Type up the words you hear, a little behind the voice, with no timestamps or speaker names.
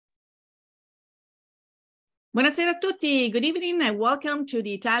Buonasera a tutti. Good evening and welcome to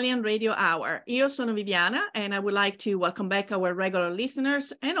the Italian Radio Hour. Io sono Viviana and I would like to welcome back our regular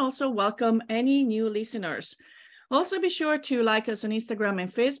listeners and also welcome any new listeners. Also be sure to like us on Instagram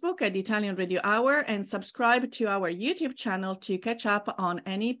and Facebook at the Italian Radio Hour and subscribe to our YouTube channel to catch up on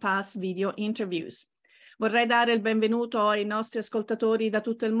any past video interviews. Vorrei dare il benvenuto ai nostri ascoltatori da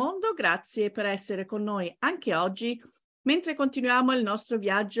tutto il mondo. Grazie per essere con noi anche oggi, mentre continuiamo il nostro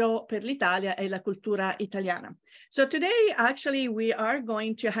viaggio per l'Italia e la cultura italiana. So today, actually, we are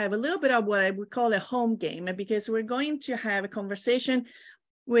going to have a little bit of what I would call a home game, because we're going to have a conversation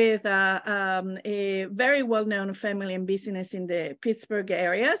with a very well-known family and business in the Pittsburgh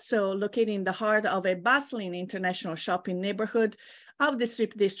area, so located in the heart of a bustling international shopping neighborhood of the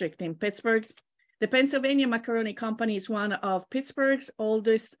Strip District in Pittsburgh. The Pennsylvania Macaroni Company is one of Pittsburgh's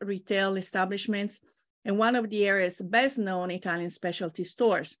oldest retail establishments and one of the area's best-known Italian specialty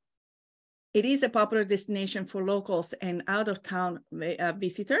stores. It is a popular destination for locals and out-of-town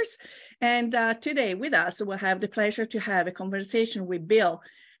visitors. And today with us, we'll have the pleasure to have a conversation with Bill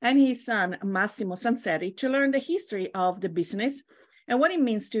and his son, Massimo Sunseri, to learn the history of the business and what it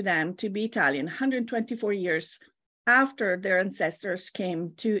means to them to be Italian 124 years after their ancestors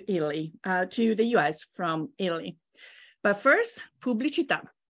came to Italy, to the US from Italy. But first, pubblicità.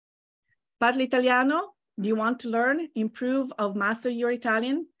 Parli italiano? Do you want to learn, improve, or master your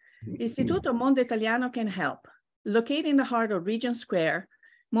Italian? Istituto Mondo Italiano can help. Located in the heart of Regent Square,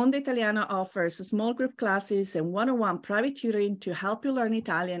 Mondo Italiano offers small group classes and one-on-one private tutoring to help you learn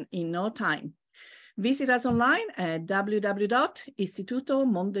Italian in no time. Visit us online at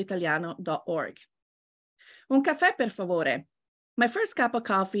www.istitutomondoitaliano.org. Un caffè, per favore. My first cup of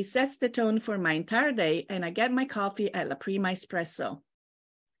coffee sets the tone for my entire day, and I get my coffee at La Prima Espresso.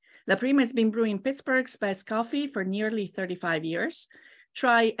 La Prima has been brewing Pittsburgh's best coffee for nearly 35 years.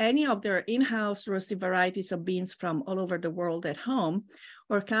 Try any of their in-house roasted varieties of beans from all over the world at home,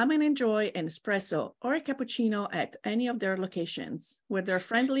 or come and enjoy an espresso or a cappuccino at any of their locations, where their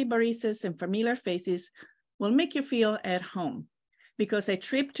friendly baristas and familiar faces will make you feel at home. Because a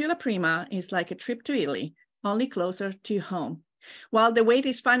trip to La Prima is like a trip to Italy, only closer to home. While the wait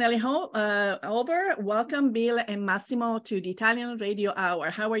is finally over, welcome Bill and Massimo to the Italian Radio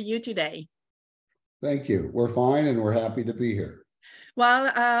Hour. How are you today? Thank you. We're fine and we're happy to be here.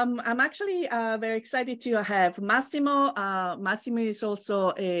 Well, I'm actually very excited to have Massimo. Massimo is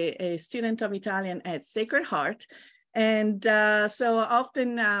also a student of Italian at Sacred Heart. And so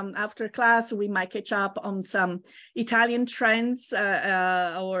often after class, we might catch up on some Italian trends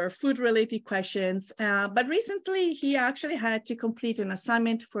or food-related questions. But recently, he actually had to complete an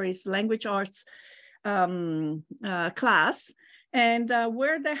assignment for his language arts class, and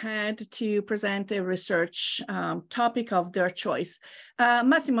where they had to present a research topic of their choice.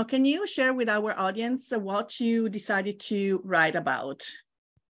 Massimo, can you share with our audience what you decided to write about?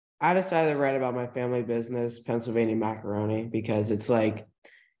 I decided to write about my family business, Pennsylvania Macaroni, because it's a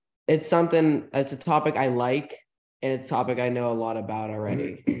topic I like, and it's a topic I know a lot about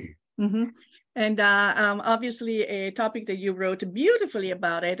already. Mm-hmm. And obviously a topic that you wrote beautifully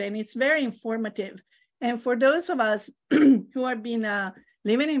about it, and it's very informative. And for those of us who have been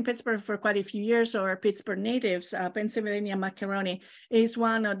living in Pittsburgh for quite a few years or Pittsburgh natives, Pennsylvania Macaroni is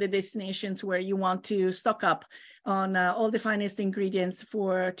one of the destinations where you want to stock up on all the finest ingredients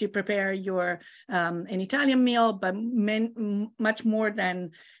to prepare your an Italian meal, but much more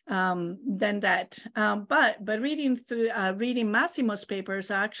than that. But reading Massimo's papers,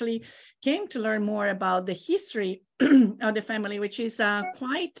 I actually came to learn more about the history of the family, which is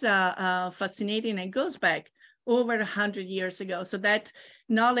quite fascinating and goes back over 100 years ago. So that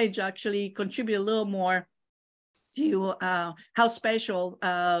knowledge actually contributed a little more to how special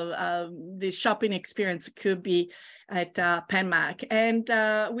the shopping experience could be at PenMac. And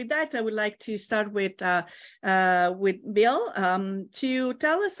with that, I would like to start with Bill to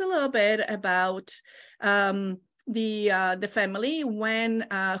tell us a little bit about the family, when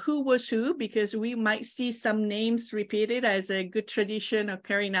who was who, because we might see some names repeated as a good tradition of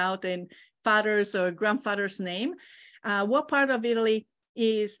carrying out in father's or grandfather's name. What part of Italy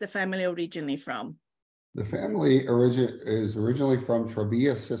is the family originally from? The family is originally from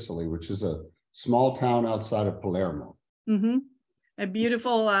Trebia, Sicily, which is a small town outside of Palermo. Mm-hmm. A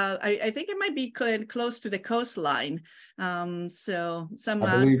beautiful, I think it might be close to the coastline. So some.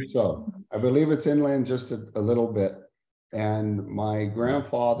 I believe so. I believe it's inland just a little bit. And my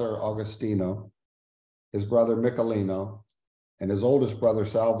grandfather, Agostino, his brother, Michelino, and his oldest brother,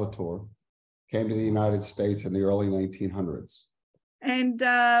 Salvatore, came to the United States in the early 1900s. And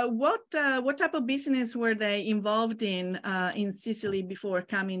what type of business were they involved in Sicily before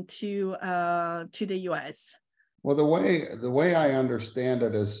coming to the U.S.? Well, the way I understand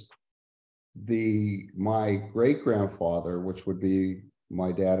it is my great grandfather, which would be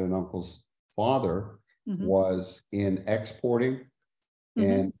my dad and uncle's father, was in exporting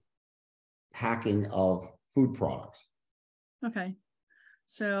and packing of food products. Okay.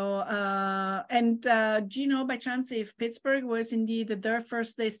 So, do you know by chance if Pittsburgh was indeed their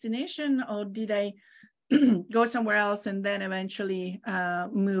first destination, or did they go somewhere else and then eventually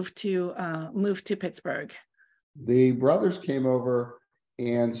move to Pittsburgh? The brothers came over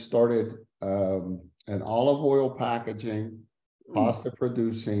and started an olive oil packaging, pasta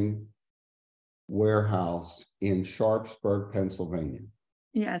producing warehouse in Sharpsburg, Pennsylvania.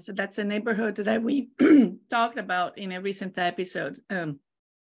 Yeah, so that's a neighborhood that we talked about in a recent episode.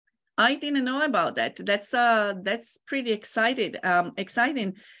 I didn't know about that. That's pretty exciting.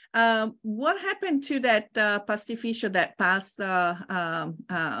 What happened to that pastificio, that pasta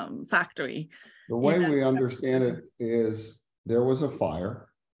factory? The way we understand it is there was a fire,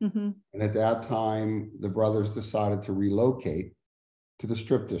 and at that time, the brothers decided to relocate to the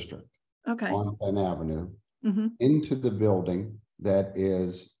Strip District on Penn Avenue into the building that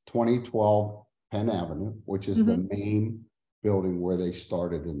is 2012 Penn Avenue, which is the main building where they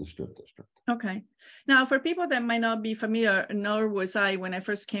started in the Strip District. Okay. Now, for people that might not be familiar, nor was I when I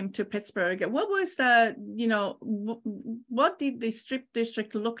first came to Pittsburgh, what was what did the Strip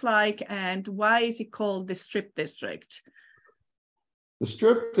District look like, and why is it called the Strip District? The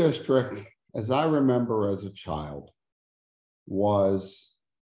Strip District, as I remember as a child, was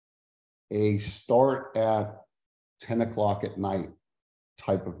a start at 10 o'clock at night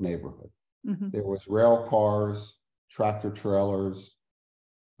type of neighborhood. There was rail cars, tractor trailers,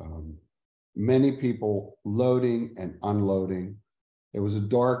 many people loading and unloading. It was a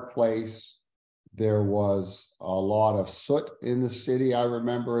dark place. There was a lot of soot in the city. I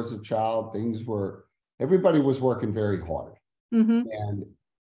remember as a child, everybody was working very hard. And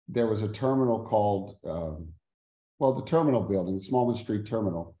there was a terminal called, the terminal building, the Smallman Street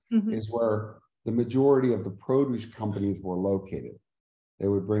Terminal, is where the majority of the produce companies were located. They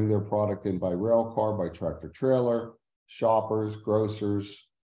would bring their product in by rail car, by tractor trailer. Shoppers, grocers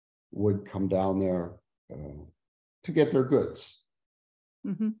would come down there to get their goods.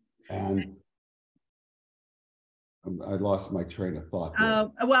 And I lost my train of thought.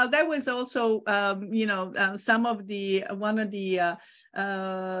 Well, that was also, some of one of the,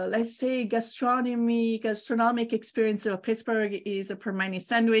 let's say, gastronomic experience of Pittsburgh is a permane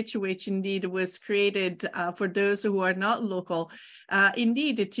sandwich, which indeed was created for those who are not local,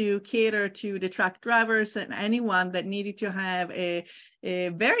 indeed to cater to the truck drivers and anyone that needed to have a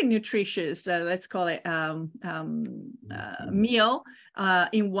very nutritious, let's call it, meal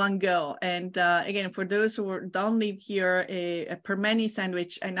in one go. And again, for those who don't live here, a permane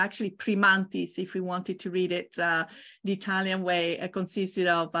sandwich, and actually primantis, if we wanted to read it the Italian way, consisted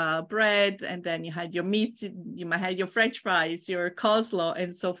of bread, and then you had your meats, you might have your French fries, your coleslaw,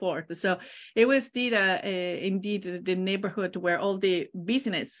 and so forth. So it was indeed the neighborhood where all the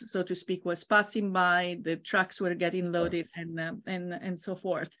business, so to speak, was passing by, the trucks were getting loaded, and so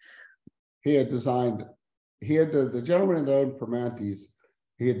forth. The gentleman that owned Primanti's,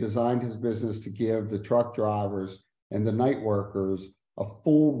 he had designed his business to give the truck drivers and the night workers a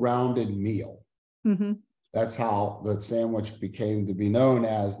full rounded meal. That's how the sandwich became to be known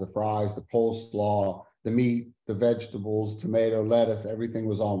as the fries, the coleslaw, the meat, the vegetables, tomato, lettuce, everything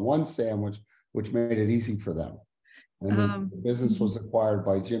was on one sandwich, which made it easy for them. And then the business was acquired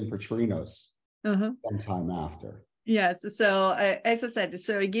by Jim Petrinos sometime after. Yes, so as I said,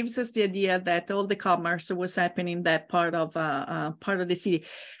 so it gives us the idea that all the commerce was happening in that part of the city.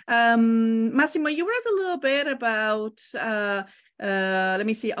 Massimo, you read a little bit about let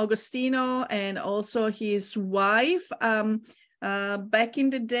me see, Agostino and also his wife back in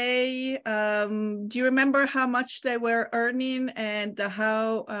the day. Do you remember how much they were earning and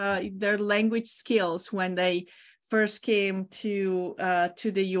how their language skills when they first came to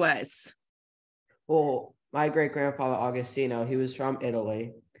the U.S.? Well, my great-grandfather Agostino, he was from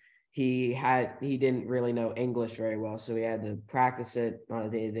Italy. He didn't really know English very well, so he had to practice it on a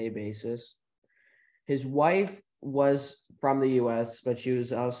day-to-day basis. His wife was from the U.S., but she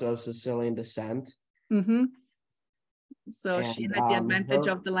was also of Sicilian descent. So she had the advantage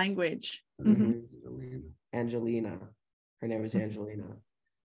of the language. Angelina. Her name was Angelina.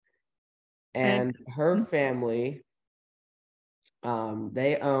 And her family,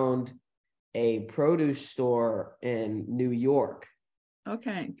 they owned a produce store in New York.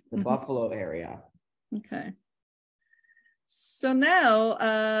 Okay. The Buffalo area. Okay. So now,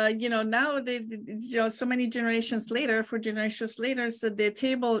 now so many generations later, 4 generations later, so the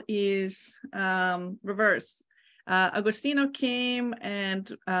table is reversed. Agostino came and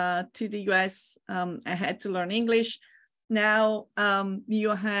to the US. I had to learn English. Now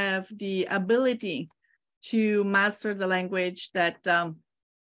you have the ability to master the language that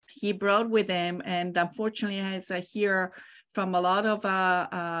he brought with him. And unfortunately, as I hear from a lot of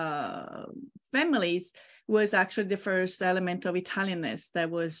families, was actually the first element of Italianness that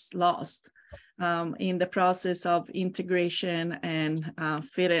was lost in the process of integration and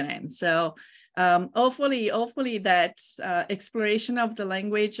fitting in. So hopefully that exploration of the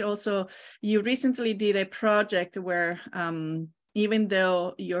language. Also, you recently did a project where even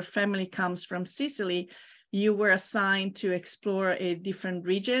though your family comes from Sicily, you were assigned to explore a different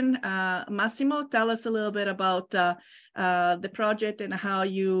region. Massimo, tell us a little bit about the project and how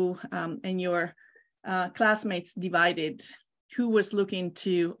you and your classmates divided who was looking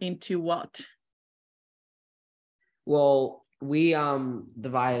into what. Well, we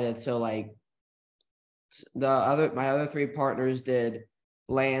divided it so like my other three partners did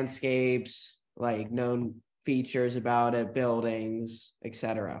landscapes, like known features about it, buildings,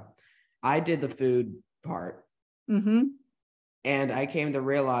 etc. I did the food part. Mm-hmm. And I came to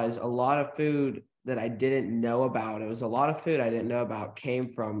realize a lot of food that I didn't know about, it was a lot of food I didn't know about,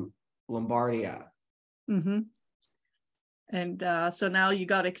 came from Lombardia. Mm-hmm. And so now you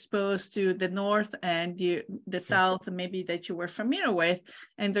got exposed to the north and the south, maybe that you were familiar with.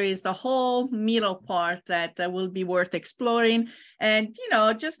 And there is the whole middle part that will be worth exploring. And,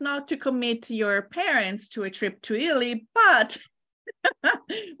 just not to commit your parents to a trip to Italy, but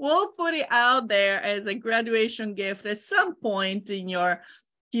we'll put it out there as a graduation gift at some point in your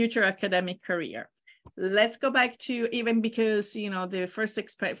future academic career. Let's go back to, even because, the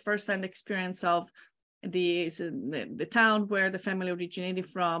first-hand experience of the town where the family originated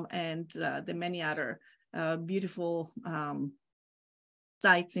from, and the many other beautiful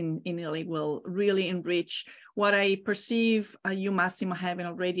sites in Italy will really enrich what I perceive you, Massimo, having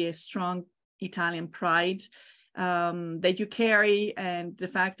already a strong Italian pride that you carry, and the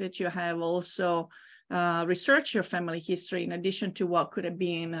fact that you have also researched your family history in addition to what could have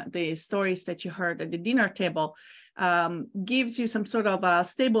been the stories that you heard at the dinner table. Gives you some sort of a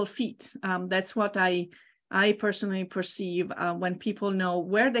stable feet. That's what I personally perceive when people know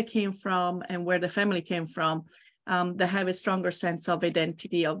where they came from and where the family came from. They have a stronger sense of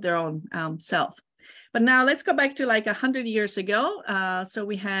identity of their own self. But now let's go back to like 100 years ago. So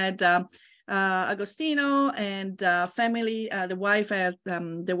we had Agostino and family. The wife had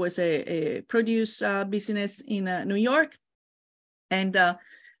there was a produce business in New York, and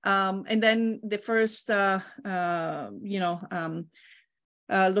then the first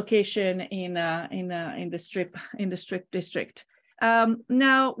location in the strip district.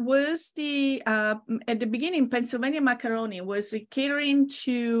 Now, was the at the beginning, Pennsylvania Macaroni, was it catering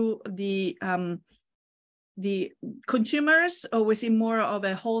to the consumers, or was it more of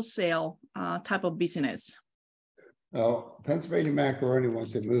a wholesale type of business? Well, Pennsylvania Macaroni,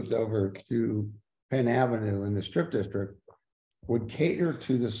 once it moved over to Penn Avenue in the strip district, would cater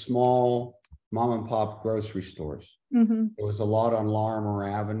to the small mom and pop grocery stores. Mm-hmm. There was a lot on Larimer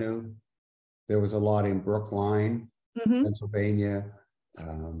Avenue. There was a lot in Brookline, mm-hmm. Pennsylvania.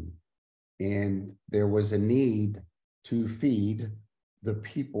 And there was a need to feed the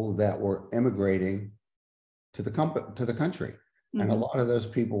people that were immigrating to the country. Mm-hmm. And a lot of those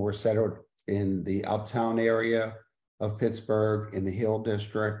people were settled in the uptown area of Pittsburgh, in the Hill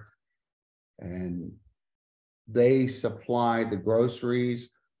District. And they supplied the groceries.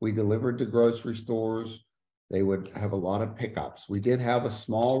 We delivered to grocery stores. They would have a lot of pickups. We did have a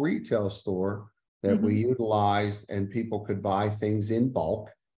small retail store that mm-hmm. we utilized, and people could buy things in bulk,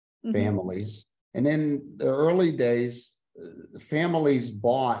 mm-hmm. families. And in the early days, families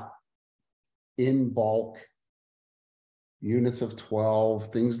bought in bulk units of 12,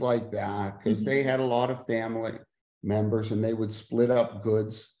 things like that, because mm-hmm. they had a lot of family members, and they would split up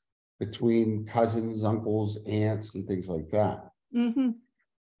goods between cousins, uncles, aunts, and things like that. Mm-hmm.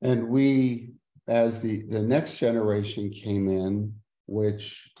 And we, as the next generation came in,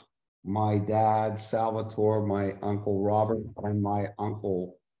 which my dad, Salvatore, my uncle Robert, and my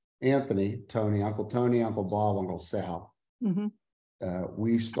uncle Anthony, Uncle Tony, Uncle Bob, Uncle Sal, mm-hmm.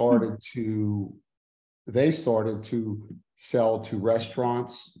 They started to sell to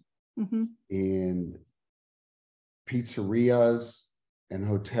restaurants mm-hmm. and pizzerias and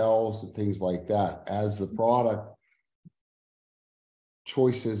hotels and things like that. As the product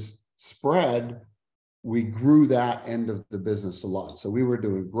choices spread, we grew that end of the business a lot. So we were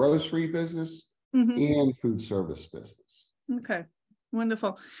doing grocery business mm-hmm. and food service business. Okay,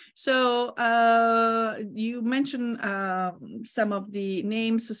 wonderful. So you mentioned some of the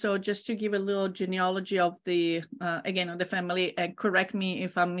names. So just to give a little genealogy of the, again, of the family, and correct me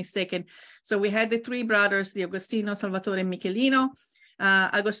if I'm mistaken. So we had the three brothers, the Agostino, Salvatore, and Michelino.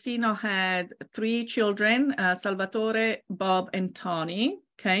 Agostino had three children, Salvatore, Bob, and Tony.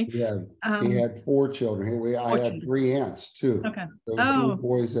 Okay. He had four children. I had three aunts too. Okay. There was three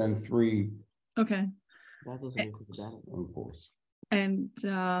boys and three. Okay. That doesn't include that. Of course. And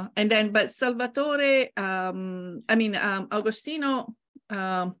then, but Salvatore, Agostino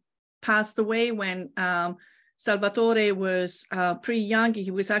passed away when Salvatore was pretty young.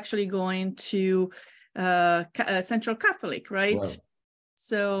 He was actually going to Central Catholic, right?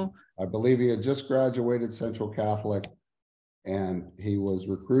 So I believe he had just graduated Central Catholic, and he was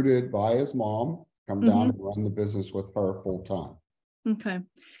recruited by his mom, come down and run the business with her full time. Okay.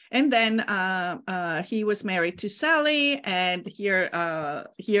 And then he was married to Sally, and here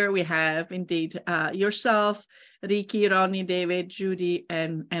we have indeed yourself, Ricky, Ronnie, David, Judy,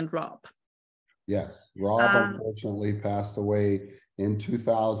 and Rob. Yes, Rob unfortunately passed away in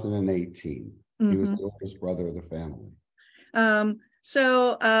 2018. He was the oldest brother of the family.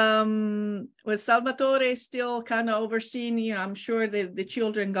 So was Salvatore still kind of overseeing, you know, I'm sure the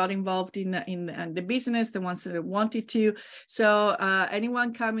children got involved in the business, the ones that wanted to. So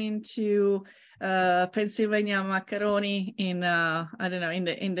anyone coming to Pennsylvania Macaroni in I don't know, in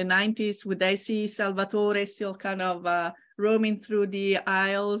the 90s, would they see Salvatore still kind of roaming through the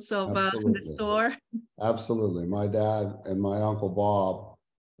aisles of the store? Absolutely. My dad and my Uncle Bob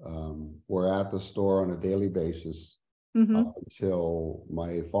were at the store on a daily basis. Until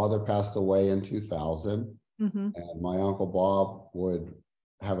my father passed away in 2000, and my Uncle Bob would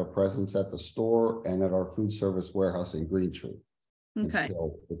have a presence at the store and at our food service warehouse in Green Tree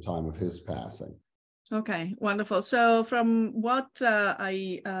until the time of his passing. Okay, wonderful. So from what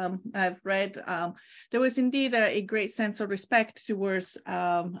I've read, there was indeed a great sense of respect towards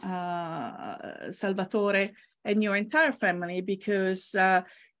Salvatore and your entire family, because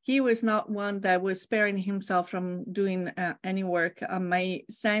he was not one that was sparing himself from doing any work. My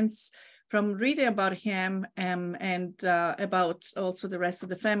sense from reading about him and about also the rest of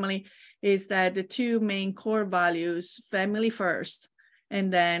the family is that the two main core values, family first,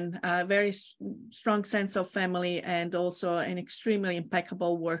 and then a very strong sense of family, and also an extremely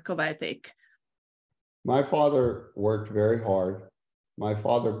impeccable work of ethic. My father worked very hard. My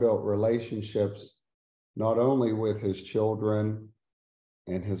father built relationships not only with his children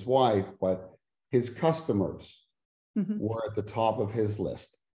and his wife, but his customers were at the top of his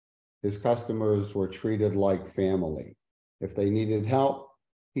list. His customers were treated like family. If they needed help,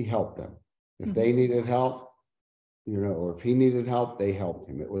 he helped them. If they needed help, you know, or if he needed help, they helped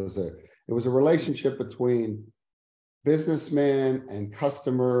him. It was a relationship between businessman and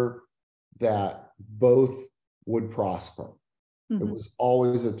customer that both would prosper. It was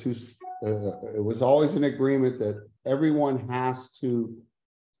always it was always an agreement that everyone has to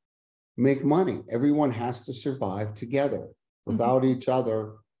make money. Everyone has to survive together. Without each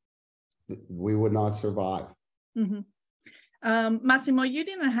other, we would not survive. Massimo, you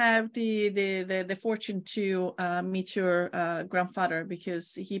didn't have the fortune to meet your grandfather,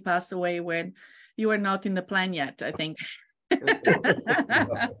 because he passed away when you were not in the plan yet, I think.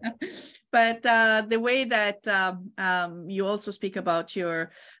 But the way that you also speak about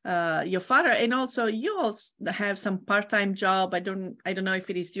your father, and also you also have some part-time job. I don't know if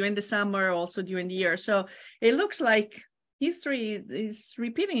it is during the summer or also during the year. So it looks like history is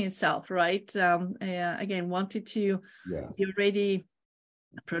repeating itself, right? Again, wanted to be already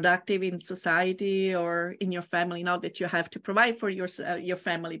productive in society or in your family. Not that you have to provide for your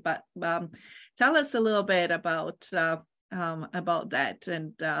family, but tell us a little bit about that.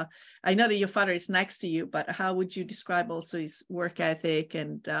 And I know that your father is next to you, but how would you describe also his work ethic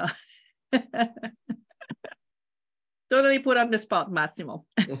and totally put on the spot, Massimo.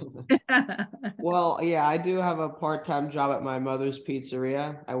 Well, yeah, I do have a part-time job at my mother's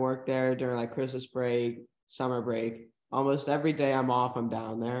pizzeria. I work there during like Christmas break, summer break. Almost every day I'm off, I'm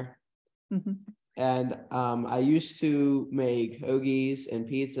down there. And I used to make hoagies and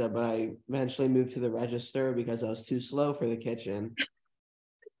pizza, but I eventually moved to the register because I was too slow for the kitchen.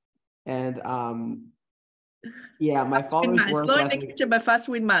 And yeah, my father's work slow in ethic, the kitchen, but fast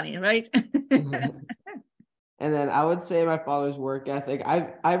with money, right? And then I would say my father's work ethic,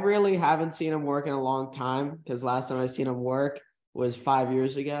 I really haven't seen him work in a long time, because last time I seen him work was 5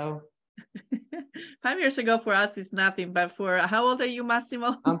 years ago. 5 years ago for us is nothing, but for how old are you,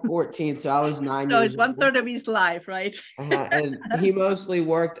 Massimo? I'm 14, so I was 9 So years it's one old. third of his life, right? And he mostly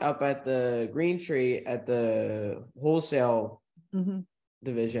worked up at the Green Tree at the wholesale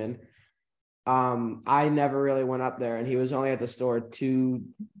division. I never really went up there, and he was only at the store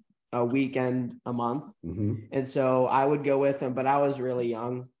a weekend a month. And so I would go with him, but I was really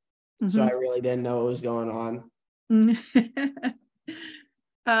young. So I really didn't know what was going on.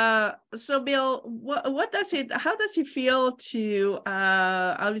 So Bill, how does it feel to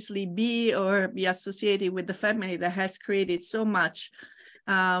obviously be associated with the family that has created so much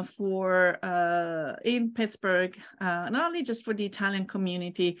for in Pittsburgh, not only just for the Italian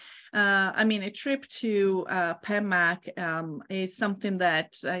community. I mean, a trip to PenMac is something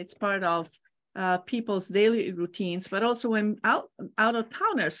that it's part of people's daily routines, but also when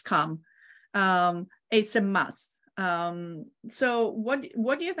out-of-towners come, it's a must. So what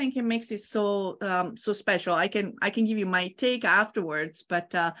do you think it makes it so special? I can give you my take afterwards,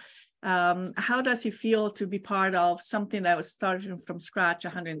 but how does it feel to be part of something that was started from scratch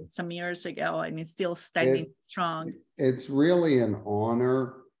 100 some years ago and is still standing strong? It's really an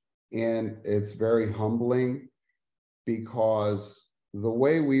honor, and it's very humbling, because the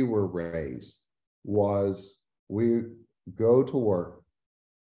way we were raised was we go to work,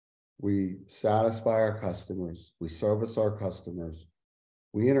 we satisfy our customers, we service our customers,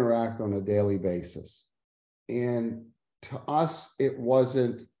 we interact on a daily basis. And to us, it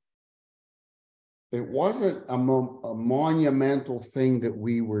wasn't a monumental thing that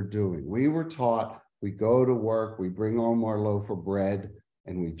we were doing. We were taught, we go to work, we bring home our loaf of bread,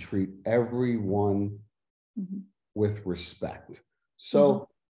 and we treat everyone with respect. So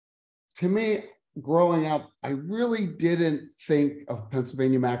to me, growing up, I really didn't think of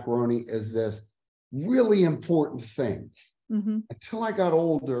Pennsylvania macaroni as this really important thing until I got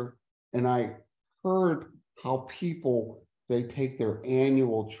older and I heard how people, they take their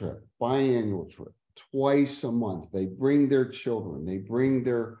annual trip, biannual trip, twice a month. They bring their children, they bring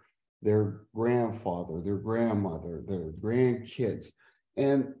their grandfather, their grandmother, their grandkids.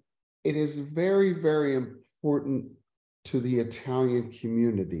 And it is very, very important to the Italian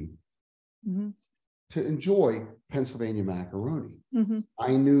community to enjoy Pennsylvania macaroni.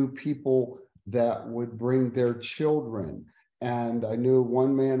 I knew people that would bring their children, and I knew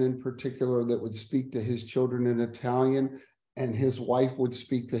one man in particular that would speak to his children in Italian, and his wife would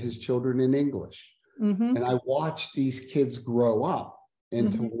speak to his children in English. And I watched these kids grow up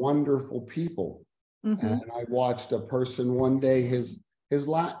into wonderful people. And I watched a person one day, he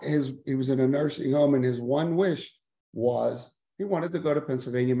was in a nursing home, and his one wish was he wanted to go to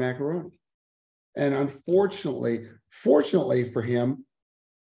Pennsylvania macaroni. And unfortunately, fortunately for him,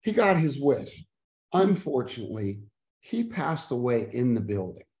 he got his wish. Unfortunately, he passed away in the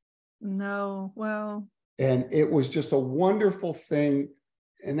building. No, well. And it was just a wonderful thing.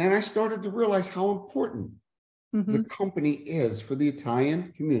 And then I started to realize how important the company is for the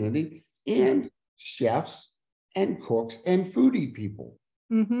Italian community and chefs and cooks and foodie people.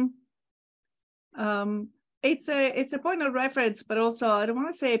 It's a point of reference, but also I don't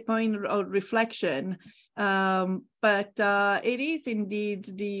want to say a point of reflection, but it is indeed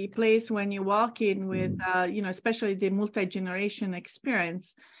the place when you walk in with, especially the multi-generation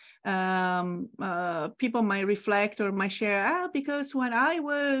experience. People might reflect or might share, because when I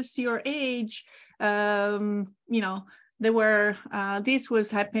was your age, there were, this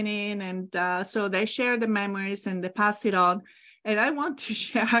was happening, and so they share the memories and they pass it on. And I want to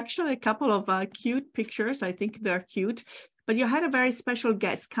share actually a couple of cute pictures. I think they're cute. But you had a very special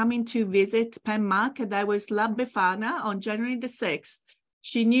guest coming to visit PenMac. That was La Befana on January the 6th.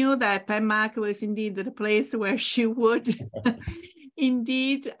 She knew that PenMac was indeed the place where she would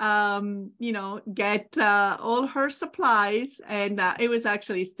indeed, get all her supplies. And it was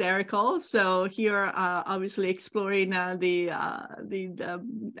actually hysterical. So here, obviously exploring the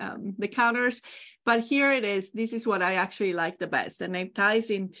counters. But here it is. This is what I actually like the best. And it ties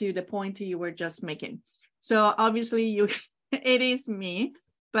into the point you were just making. So obviously it is me,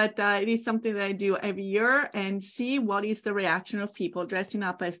 but it is something that I do every year and see what is the reaction of people dressing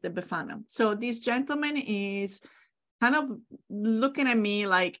up as the Befana. So this gentleman is kind of looking at me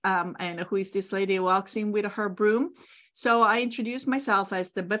like, and who is this lady who walks in with her broom? So I introduced myself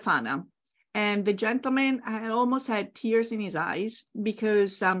as the Befana. And the gentleman, I almost had tears in his eyes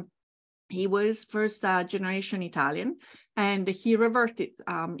because He was first generation Italian, and he reverted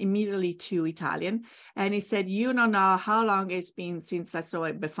immediately to Italian. And he said, you don't know how long it's been since I saw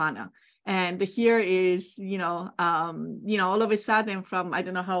a Befana. And here is, all of a sudden from, I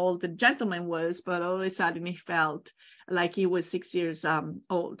don't know how old the gentleman was, but all of a sudden he felt like he was 6 years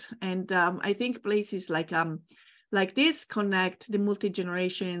old. And I think places like this connect the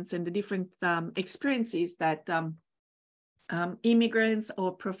multi-generations and the different experiences that immigrants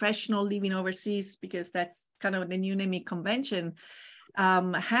or professional living overseas, because that's kind of the new naming convention,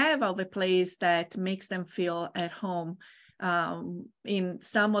 have of a place that makes them feel at home. In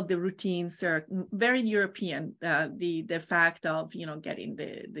some of the routines, they're very European. The fact of getting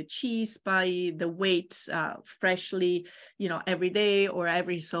the cheese by the weight freshly, every day or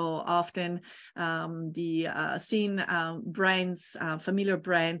every so often. Seeing brands, familiar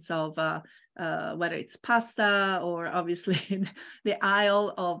brands of whether it's pasta or obviously the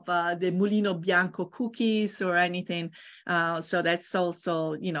aisle of the Mulino Bianco cookies or anything. So that's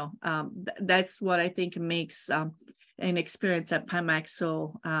also that's what I think makes an experience at Pemex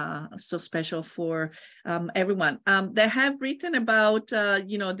so special for everyone. They have written about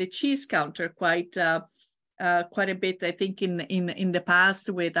the cheese counter quite a bit, I think, in the past,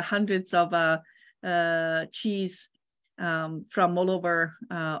 with hundreds of cheese from all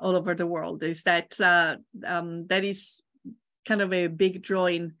over the world. Is that that is kind of a big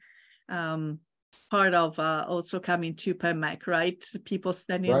drawing part of also coming to Pemex, right? People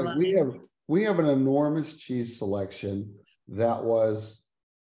standing in line. We have an enormous cheese selection that was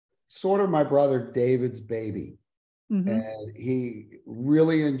sort of my brother David's baby. Mm-hmm. And he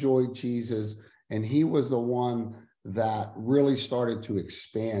really enjoyed cheeses, and he was the one that really started to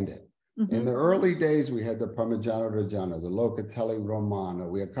expand it. Mm-hmm. In the early days, we had the Parmigiano Reggiano, the Locatelli Romano,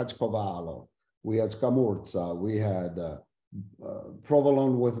 we had Caciocavallo, we had Scamorza, we had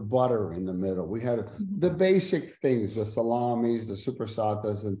provolone with butter in the middle. We had the basic things, the salamis, the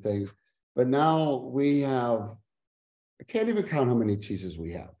supersatas and things. But now we have, I can't even count how many cheeses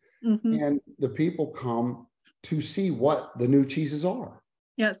we have. Mm-hmm. And the people come to see what the new cheeses are.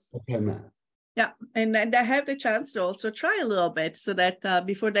 Yes. Okay, man. Yeah, and they have the chance to also try a little bit so that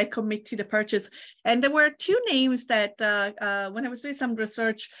before they commit to the purchase. And there were two names that when I was doing some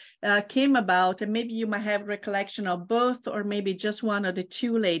research came about, and maybe you might have recollection of both, or maybe just one of the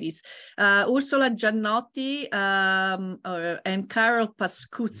two ladies, Ursula Giannotti and Carol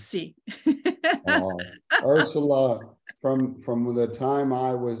Pascuzzi. Ursula, from the time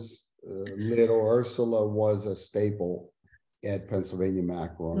I was little, Ursula was a staple at Pennsylvania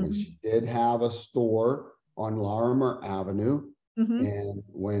Macaroni. Mm-hmm. She did have a store on Larimer Avenue. Mm-hmm. And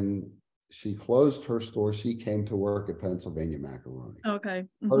when she closed her store, she came to work at Pennsylvania Macaroni. Okay.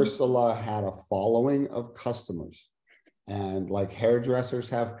 Mm-hmm. Ursula had a following of customers. And like hairdressers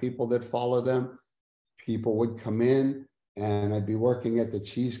have people that follow them, people would come in, and I'd be working at the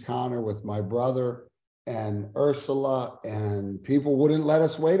cheese counter with my brother and Ursula, and people wouldn't let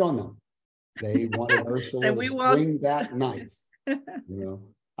us wait on them. They wanted Ursula to swing that knife.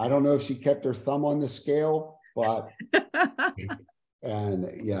 I don't know if she kept her thumb on the scale, but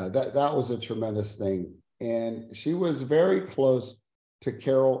and yeah, that was a tremendous thing. And she was very close to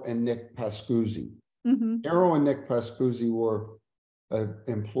Carol and Nick Pascuzzi. Mm-hmm. Carol and Nick Pascuzzi were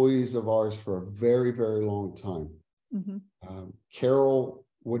employees of ours for a very, very long time. Mm-hmm. Carol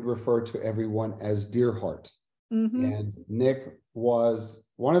would refer to everyone as Dearheart. Mm-hmm. And Nick was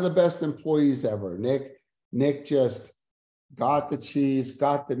one of the best employees ever. Nick just got the cheese,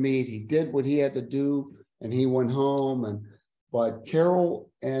 got the meat. He did what he had to do, and he went home. But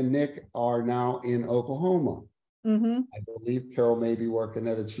Carol and Nick are now in Oklahoma. Mm-hmm. I believe Carol may be working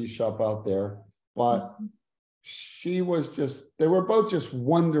at a cheese shop out there. But she was they were both just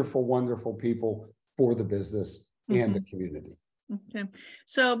wonderful, wonderful people for the business and the community. Okay,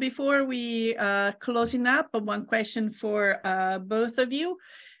 so before we closing up, one question for both of you.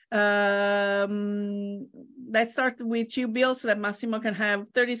 Let's start with you, Bill, so that Massimo can have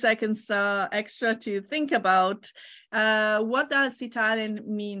 30 seconds extra to think about. What does Italian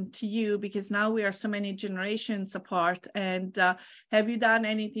mean to you? Because now we are so many generations apart. And have you done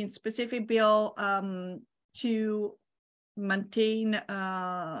anything specific, Bill, to maintain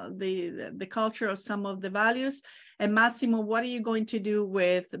the culture of some of the values? And Massimo, what are you going to do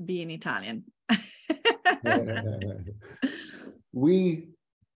with being Italian? We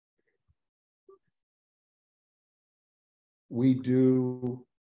do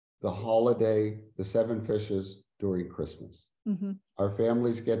the holiday, the Seven Fishes, during Christmas. Mm-hmm. Our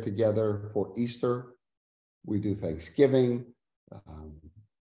families get together for Easter. We do Thanksgiving.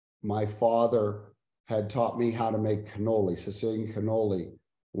 My father had taught me how to make cannoli, Sicilian cannoli,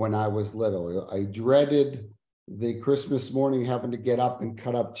 when I was little. I dreaded the Christmas morning having to get up and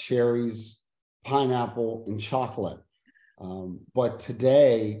cut up cherries, pineapple, and chocolate. But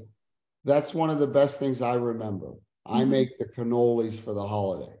today, that's one of the best things I remember. I make the cannolis for the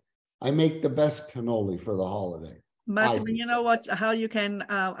holiday. I make the best cannoli for the holiday. Massimo, you know what, how you can,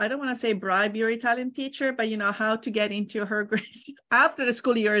 I don't want to say bribe your Italian teacher, but you know how to get into her grace after the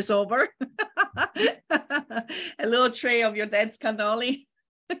school year is over. A little tray of your dad's cannoli.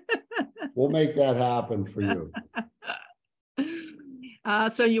 We'll make that happen for you.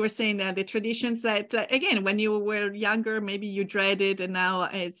 So you were saying that the traditions that, again, when you were younger, maybe you dreaded, and now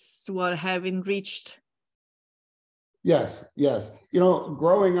it's what have enriched. Yes, yes. You know,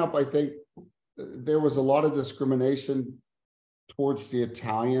 growing up, I think there was a lot of discrimination towards the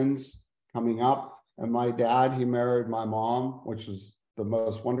Italians coming up. And my dad, he married my mom, which was the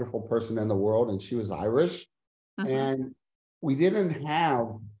most wonderful person in the world, and she was Irish. And we didn't have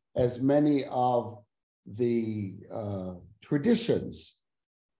as many of the traditions.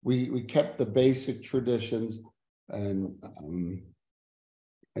 We kept the basic traditions, and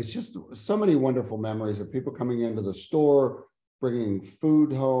it's just so many wonderful memories of people coming into the store, bringing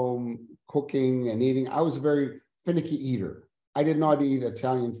food home, cooking and eating. I was a very finicky eater. I did not eat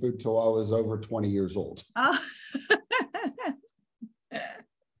Italian food till I was over 20 years old. Oh.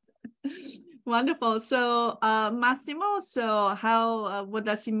 Wonderful. So Massimo, so how, what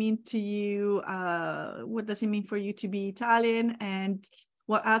does it mean to you? What does it mean for you to be Italian? And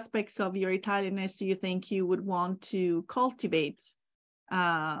what aspects of your Italianness do you think you would want to cultivate,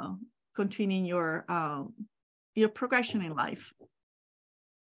 continuing your progression in life?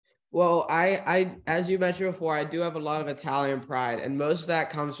 Well, I, as you mentioned before, I do have a lot of Italian pride, and most of that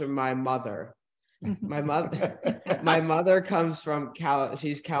comes from my mother. My mother comes from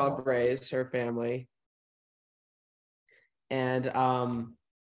she's Calabrese, her family. And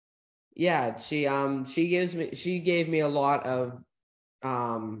yeah, she gave me a lot of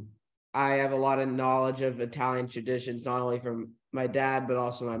I have a lot of knowledge of Italian traditions, not only from my dad, but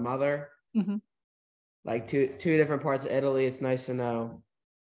also my mother. Like two different parts of Italy. It's nice to know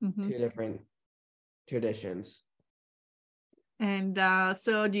two different traditions. And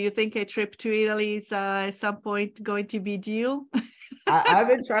so do you think a trip to Italy is at some point going to be due? I've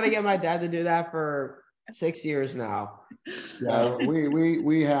been trying to get my dad to do that for 6 years now. Yeah,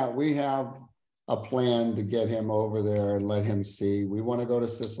 we have a plan to get him over there and let him see. We want to go to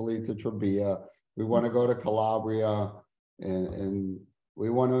Sicily, to Trebia. We want to go to Calabria, and we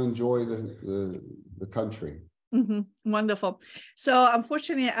want to enjoy the country. Wonderful. So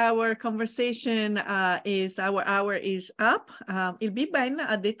unfortunately, our conversation our hour is up. Il Big Ben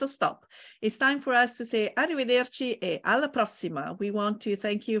ha detto stop. It's time for us to say arrivederci e alla prossima. We want to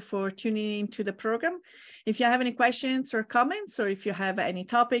thank you for tuning into the program. If you have any questions or comments, or if you have any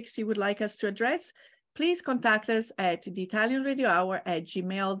topics you would like us to address, please contact us at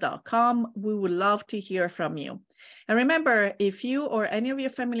theitalianradiohour@gmail.com. We would love to hear from you. And remember, if you or any of your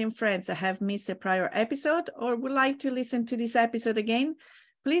family and friends have missed a prior episode or would like to listen to this episode again,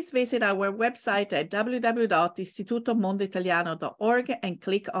 please visit our website at www.istitutomondoitaliano.org and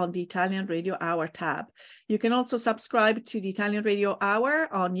click on the Italian Radio Hour tab. You can also subscribe to the Italian Radio Hour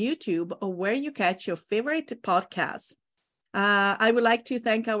on YouTube or where you catch your favorite podcasts. I would like to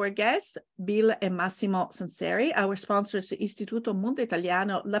thank our guests, Bill and Massimo Sunseri, our sponsors, Istituto Mondo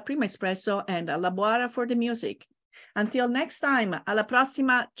Italiano, La Prima Espresso, and La Boara for the music. Until next time, alla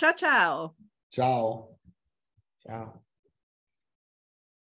prossima. Ciao, ciao. Ciao. Ciao.